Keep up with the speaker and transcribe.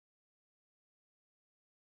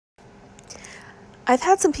I've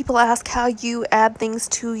had some people ask how you add things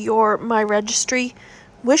to your MyRegistry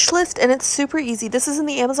wish list, and it's super easy. This is in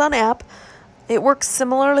the Amazon app. It works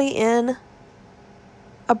similarly in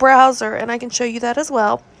a browser, and I can show you that as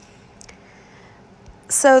well.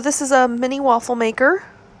 So this is a mini waffle maker,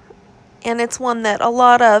 and it's one that a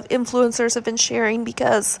lot of influencers have been sharing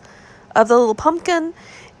because of the little pumpkin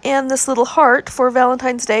and this little heart for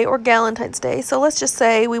Valentine's Day or Galentine's Day. So let's just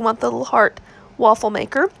say we want the little heart waffle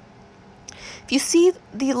maker. If you see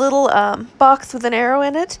the little box with an arrow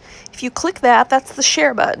in it, if you click that, that's the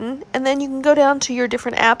share button, and then you can go down to your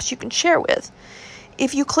different apps you can share with.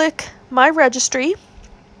 If you click MyRegistry,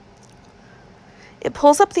 it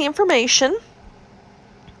pulls up the information,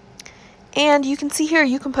 and you can see here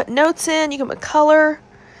you can put notes in, you can put color,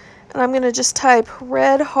 and I'm going to just type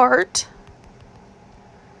red heart,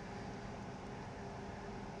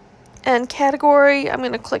 and category, I'm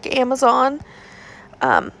going to click Amazon.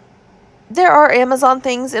 There are Amazon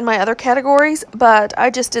things in my other categories, but I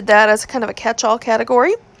just did that as kind of a catch-all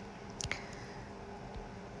category.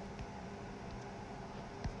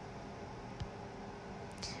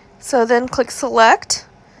 So then click select,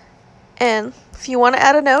 and if you want to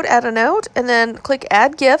add a note, and then click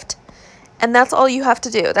add gift, and that's all you have to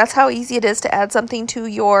do. That's how easy it is to add something to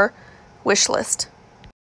your wish list.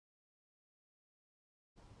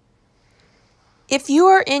 If you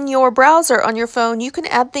are in your browser on your phone, you can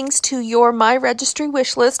add things to your MyRegistry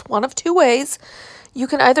wish list one of two ways. You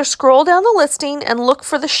can either scroll down the listing and look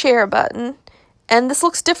for the share button, and this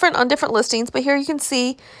looks different on different listings, but here you can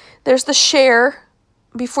see there's the share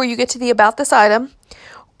before you get to the about this item.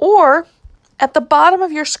 Or at the bottom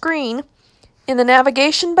of your screen, in the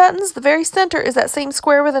navigation buttons, the very center is that same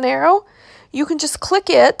square with an arrow. You can just click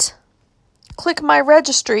it, click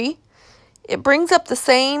MyRegistry. It brings up the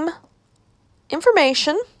same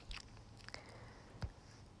information,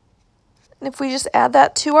 and if we just add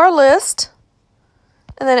that to our list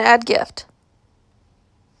and then add gift.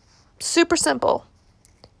 Super simple.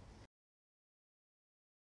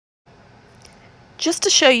 Just to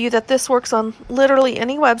show you that this works on literally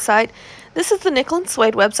any website, this is the Nickel and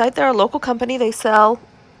Suede website. They're a local company. They sell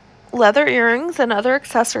leather earrings and other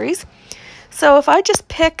accessories. So if I just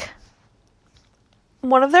pick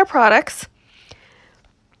one of their products,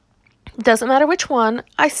 doesn't matter which one,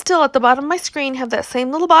 I still at the bottom of my screen have that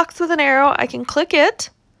same little box with an arrow. I can click it.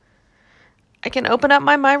 I can open up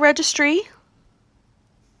my MyRegistry.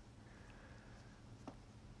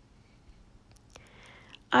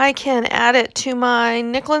 I can add it to my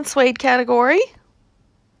Nickel and Suede category,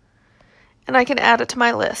 and I can add it to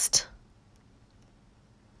my list.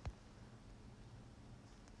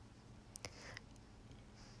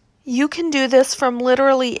 You can do this from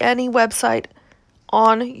literally any website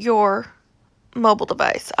on your mobile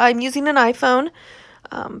device. I'm using an iPhone,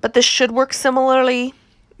 but this should work similarly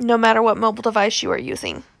no matter what mobile device you are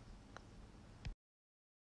using.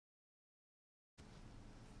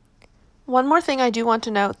 One more thing I do want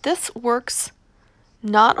to note, this works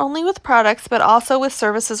not only with products but also with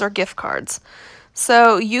services or gift cards.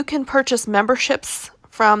 So you can purchase memberships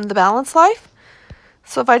from the Balance Life.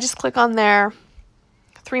 So if I just click on their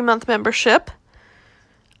 3-month membership,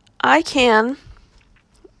 I can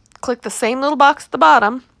click the same little box at the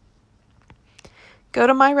bottom, go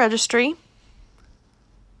to MyRegistry,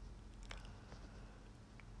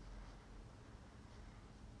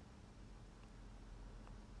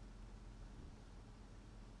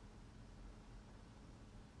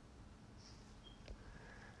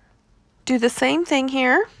 do the same thing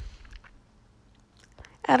here,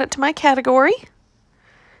 add it to my category,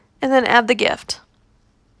 and then add the gift.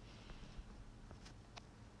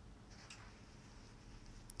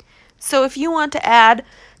 So if you want to add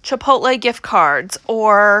Chipotle gift cards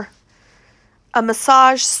or a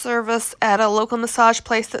massage service at a local massage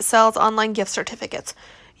place that sells online gift certificates,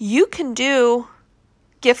 you can do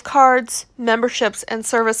gift cards, memberships, and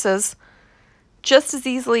services just as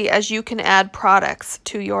easily as you can add products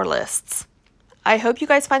to your lists. I hope you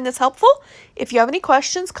guys find this helpful. If you have any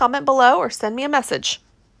questions, comment below or send me a message.